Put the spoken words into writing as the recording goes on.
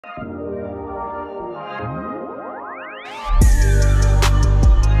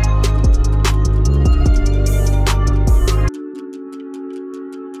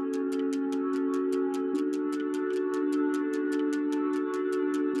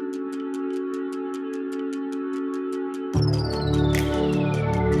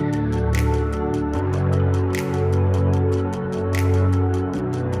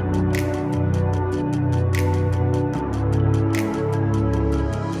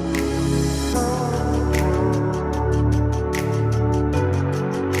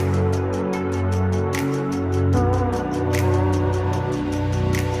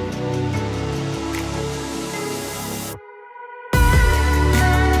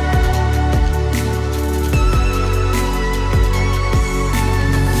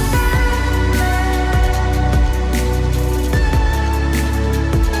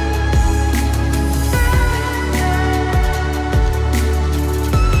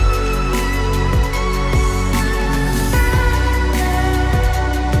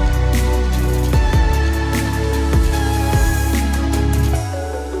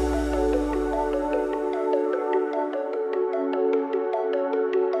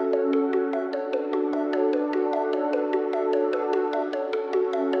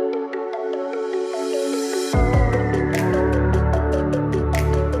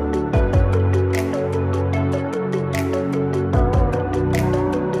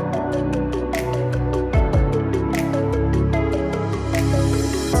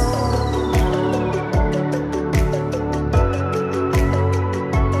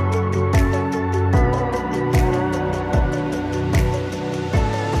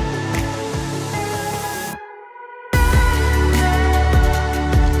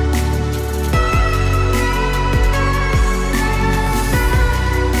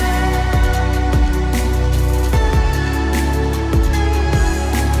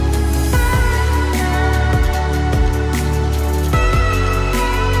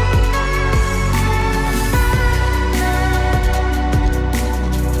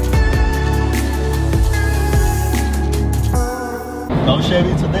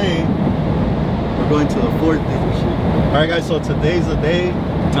Chevy today. We're going to the Ford dealership. Alright guys, so today's the day.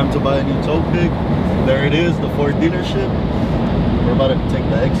 Time to buy a new tow pig. There it is, the Ford dealership. We're about to take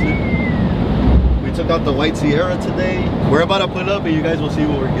the exit. We took out the white Sierra today. We're about to put up and you guys will see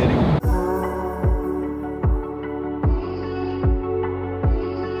what we're getting.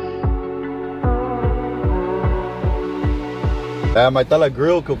 Damn, ahí está la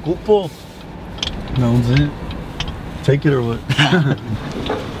grill que ocupo. No, that's it. Take it or what?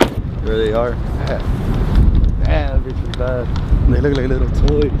 There they are. Damn, that bitch is bad. They look like little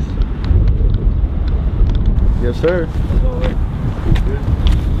toys. Yes, sir.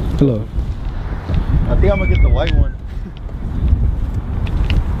 Hello. I think I'm gonna get the white one.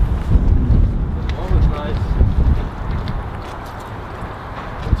 The one was nice.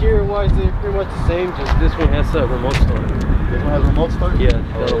 Interior wise, they're pretty much the same, just this one has a remote start. This one has remote start? Yeah,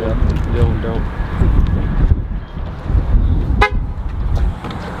 the other one don't.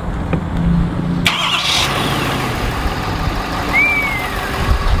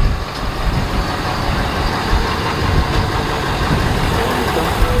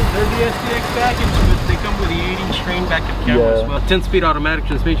 SDX package, but they come with the 8-inch screen backup camera as well. 10-speed automatic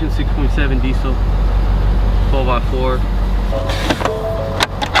transmission, 6.7 diesel, 12x4.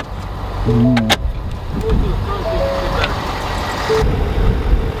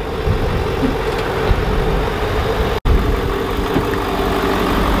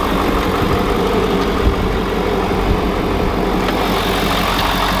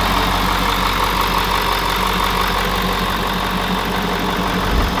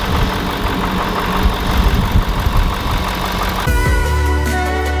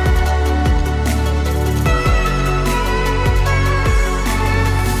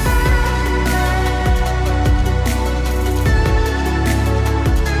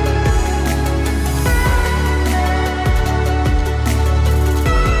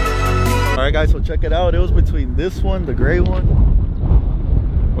 Alright guys, so check it out. It was between this one, the gray one,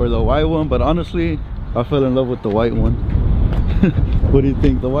 or the white one, but honestly I fell in love with the white one. What do you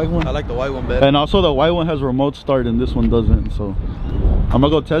think? The white one? I like the white one better. And also the white one has remote start and this one doesn't, so I'm gonna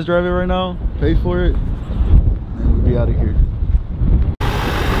go test drive it right now, pay for it, and we'll be out of here.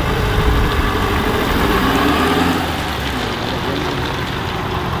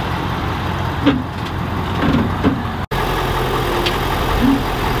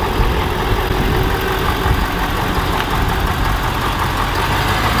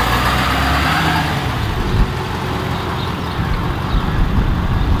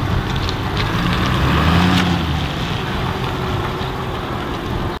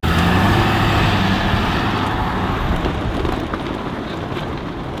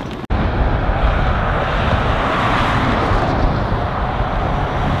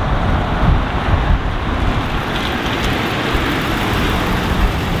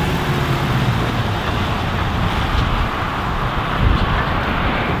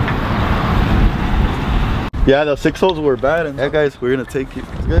 Yeah, the 6.0s were bad. And yeah, guys, we're gonna take it.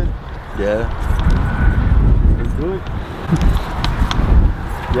 It's good. Yeah. Let's do it.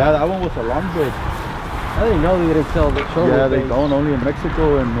 Yeah, that one was a long bed. I didn't know they didn't sell the shoulder. Yeah, they don't, only in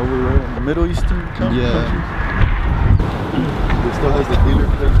Mexico and over there in the Middle Eastern countries. Yeah. It still has the dealer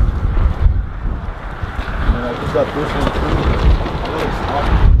plate. And I just got this one too.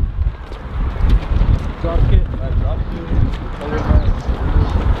 Drop kit.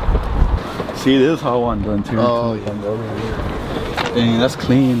 See, this is how I'm done too. Oh, yeah. Dang, that's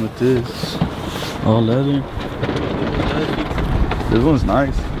clean with this. All leather. This one's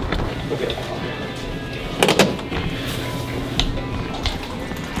nice. Okay.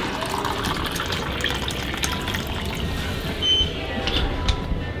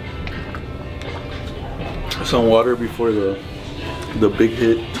 Some water before the big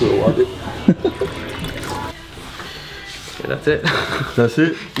hit to the water. Yeah, that's it. That's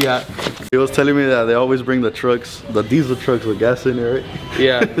it? Yeah. He was telling me that they always bring the trucks, the diesel trucks with gas in it, right?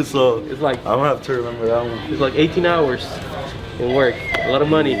 Yeah. So it's like, I'm gonna have to remember that one. it's like 18 hours in work, a lot of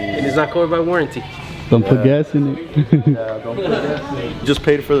money, and it's not covered by warranty. Don't put gas in it. Yeah, don't put gas in it. Just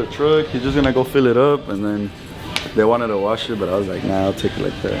paid for the truck. He's just gonna go fill it up, and then they wanted to wash it, but I was like, nah, I'll take it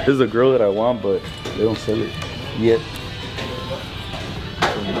like that. This is a girl that I want, but they don't sell it yet.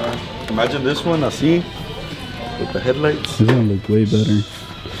 Imagine this one, I see, with the headlights. This one look way better.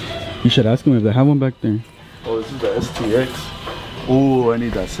 You should ask them if they have one back there. Oh, this is the STX. Oh, I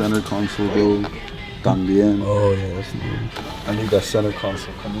need that center console though. También. Oh yeah, that's nice. I need that center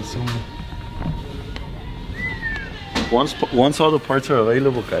console coming soon. Once all the parts are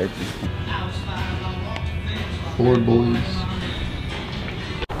available, guys. Four boys.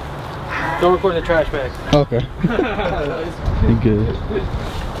 Don't record the trash bags. Okay. Be good.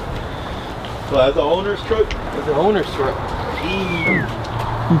 So that's the owner's truck? It's the owner's truck.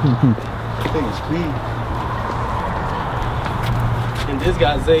 I think it's clean. And these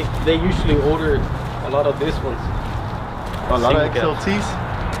guys, they usually order a lot of these ones. A lot of XLTs?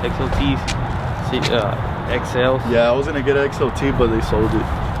 XLTs, XLs. Yeah, I was gonna get an XLT, but they sold it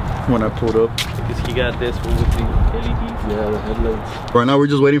when I pulled up. Because he got this one with the LED. Yeah, the headlights. Right now we're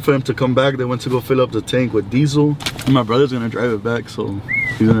just waiting for them to come back. They went to go fill up the tank with diesel. And my brother's gonna drive it back, so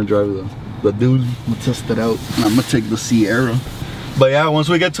he's gonna drive the dude. We'll test it out. And I'm gonna take the Sierra. But yeah, once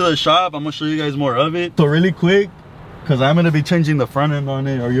we get to the shop, I'm gonna show you guys more of it. So really quick, because I'm gonna be changing the front end on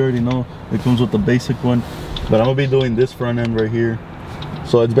it, or you already know, it comes with the basic one. But I'm gonna be doing this front end right here.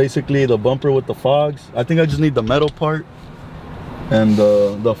 So it's basically the bumper with the fogs. I think I just need the metal part. And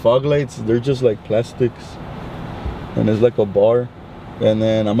the fog lights, they're just like plastics. And it's like a bar. And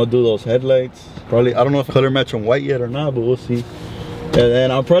then I'm gonna do those headlights. Probably, I don't know if color match on white yet or not, but we'll see. And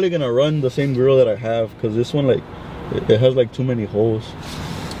then I'm probably gonna run the same grill that I have, because this one, like, it has like too many holes.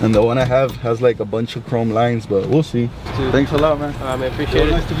 And the one I have has like a bunch of chrome lines, but we'll see. Dude. Thanks a lot, man. Alright, man, appreciate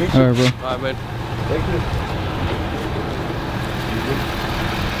it. Nice to meet you. Alright, bro. Alright, man. Thank you.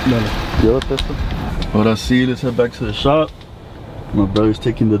 Dale. Yo, Tessa. Ahora sí, let's head back to the shop. My brother's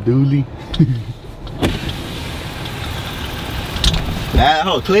taking the dually.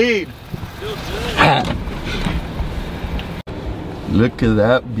 Oh, clean. Look at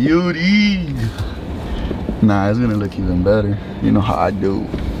that beauty. Nah, it's gonna look even better. You know how I do.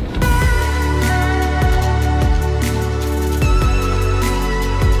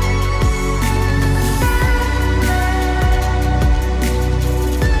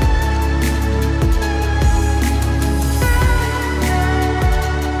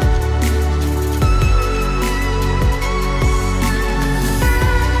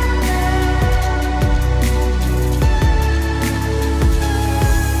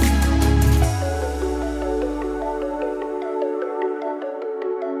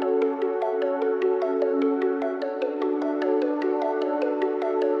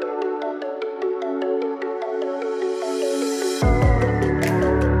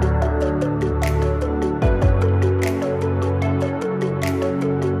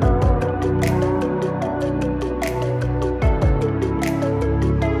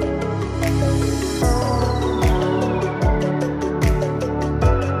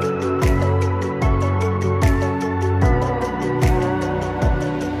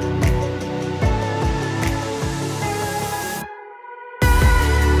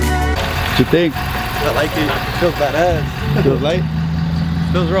 What you think? I like it. Feels badass. Feels light?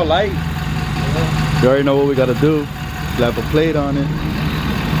 Feels real light. You already know what we gotta do. Slap a plate on it.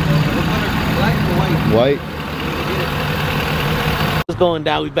 Black or white? White. What's going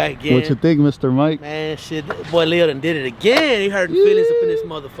down? We back again. What you think, Mr. Mike? Man, shit, boy Leo done did it again. He hurt the feelings up in this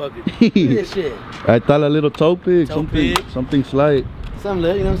motherfucker. Look at this shit. I thought a little toe pig. Toe pig. Something slight. Some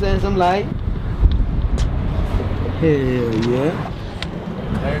little, you know what I'm saying? Some light. Hell yeah.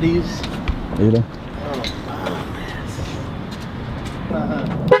 There it is. Mira.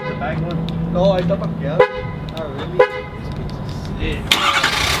 The bag one? No, I thought yeah. Oh, really?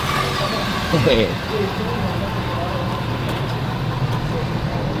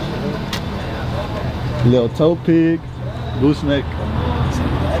 Little toe pig, gooseneck.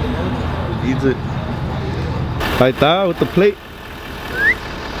 Eats it. Right there with the plate.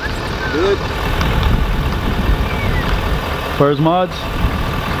 Good. First mods,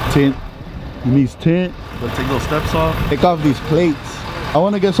 tint. He needs tint. Let's take those steps off. Take off these plates. I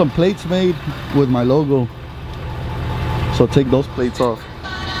want to get some plates made with my logo. So take those plates off.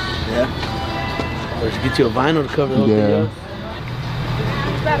 Yeah. Or just get you a vinyl to cover the whole thing up.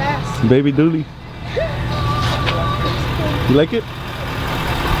 Badass. Baby dually. You like it?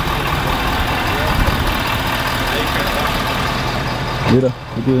 Mira,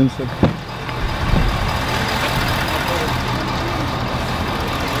 look at the inside.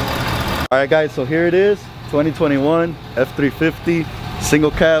 Alright guys, so here it is, 2021 F350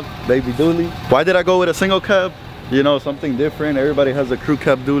 single cab baby dually. Why did I go with a single cab? You know, something different. Everybody has a crew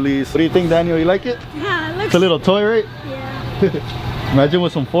cab dualies. What do you think, Daniel? You like it? Yeah, it looks... It's a little toy, right? Yeah. Imagine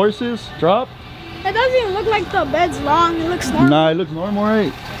with some forces, drop. It doesn't even look like the bed's long. It looks normal. Nah, it looks normal,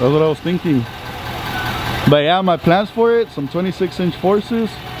 right? That's what I was thinking. But yeah, my plans for it, some 26-inch forces,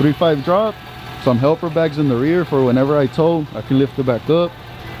 3.5 drop, some helper bags in the rear for whenever I tow, I can lift it back up,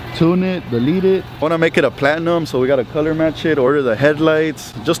 tune it, delete it. I want to make it a platinum, so we got to color match it, order the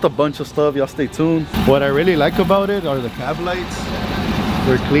headlights, just a bunch of stuff. Y'all stay tuned. What I really like about it are the cab lights.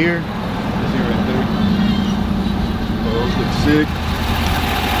 They're clear. You see right there. Those look sick.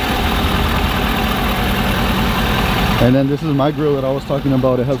 And then this is my grill that I was talking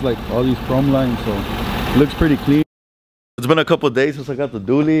about. It has like all these chrome lines, so it looks pretty clean. It's been a couple of days since I got the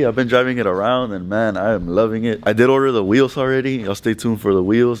dually. I've been driving it around and man, I am loving it. I did order the wheels already. Y'all stay tuned for the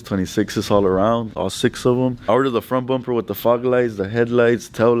wheels. 26s all around, all 6 of them. I ordered the front bumper with the fog lights, the headlights,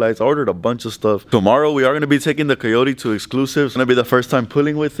 tail lights. I ordered a bunch of stuff. Tomorrow we are going to be taking the Coyote to exclusives. It's going to be the first time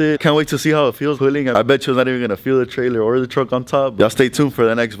pulling with it. Can't wait to see how it feels pulling. I bet you're not even going to feel the trailer or the truck on top. Y'all stay tuned for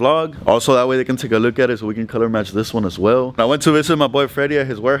the next vlog. Also that way they can take a look at it so we can color match this one as well. I went to visit my boy Freddie at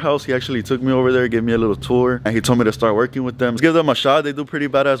his warehouse. He actually took me over there, gave me a little tour, and he told me to start working with them. Let's give them a shot. They do pretty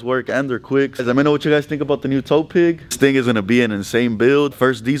badass work and they're quick. Guys, let me know what you guys think about the new tow pig. This thing is gonna be an insane build.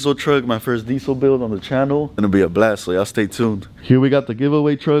 First diesel truck, my first diesel build on the channel. Gonna be a blast, so y'all stay tuned. Here we got the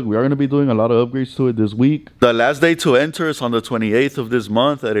giveaway truck. We are gonna be doing a lot of upgrades to it this week. The last day to enter is on the 28th of this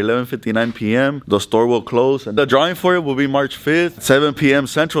month at 11:59 p.m. The store will close and the drawing for it will be March 5th, 7 p.m.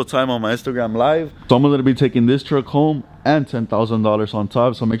 Central Time on my Instagram live. So I'm gonna be taking this truck home and $10,000 on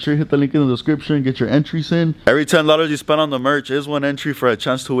top, so make sure you hit the link in the description, get your entries in. Every $10 you spend on the merch is one entry for a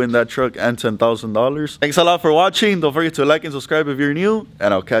chance to win that truck and $10,000. Thanks a lot for watching. Don't forget to like and subscribe if you're new,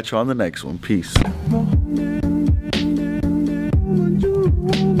 and I'll catch you on the next one. Peace.